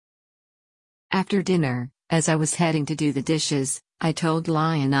After dinner, as I was heading to do the dishes, I told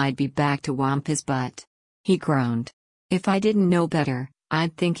Lion I'd be back to whomp his butt. He groaned. If I didn't know better,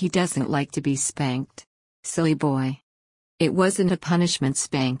 I'd think he doesn't like to be spanked. Silly boy. It wasn't a punishment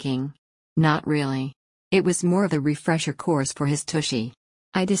spanking. Not really. It was more of a refresher course for his tushy.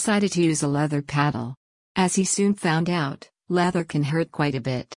 I decided to use a leather paddle. As he soon found out, leather can hurt quite a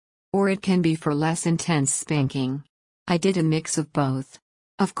bit. Or it can be for less intense spanking. I did a mix of both.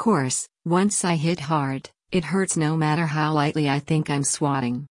 Of course, once I hit hard, it hurts no matter how lightly I think I'm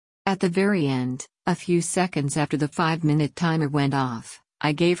swatting. At the very end, a few seconds after the 5-minute timer went off,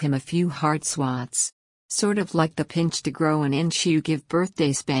 I gave him a few hard swats. Sort of like the pinch to grow an inch you give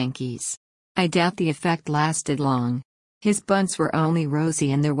birthday spankies. I doubt the effect lasted long. His buns were only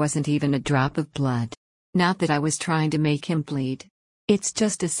rosy and there wasn't even a drop of blood. Not that I was trying to make him bleed. It's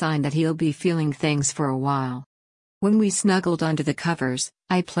just a sign that he'll be feeling things for a while. When we snuggled under the covers,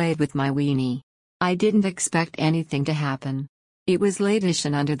 I played with my weenie. I didn't expect anything to happen. It was late-ish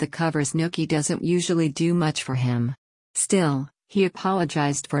and under the covers Nookie doesn't usually do much for him. Still, he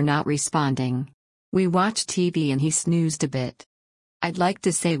apologized for not responding. We watched TV and he snoozed a bit. I'd like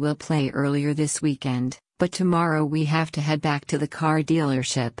to say we'll play earlier this weekend, but tomorrow we have to head back to the car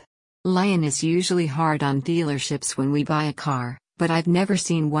dealership. Lion is usually hard on dealerships when we buy a car, but I've never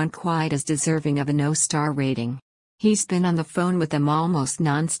seen one quite as deserving of a no-star rating. He's been on the phone with them almost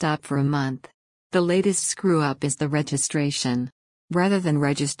non-stop for a month. The latest screw-up is the registration. Rather than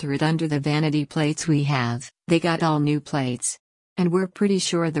register it under the vanity plates we have, they got all new plates. And we're pretty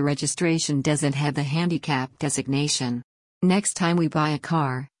sure the registration doesn't have the handicap designation. Next time we buy a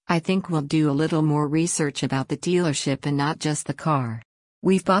car, I think we'll do a little more research about the dealership and not just the car.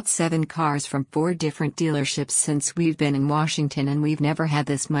 We've bought 7 cars from 4 different dealerships since we've been in Washington and we've never had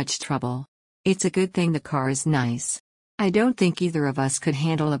this much trouble. It's a good thing the car is nice. I don't think either of us could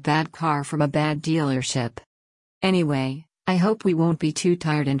handle a bad car from a bad dealership. Anyway, I hope we won't be too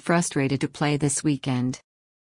tired and frustrated to play this weekend.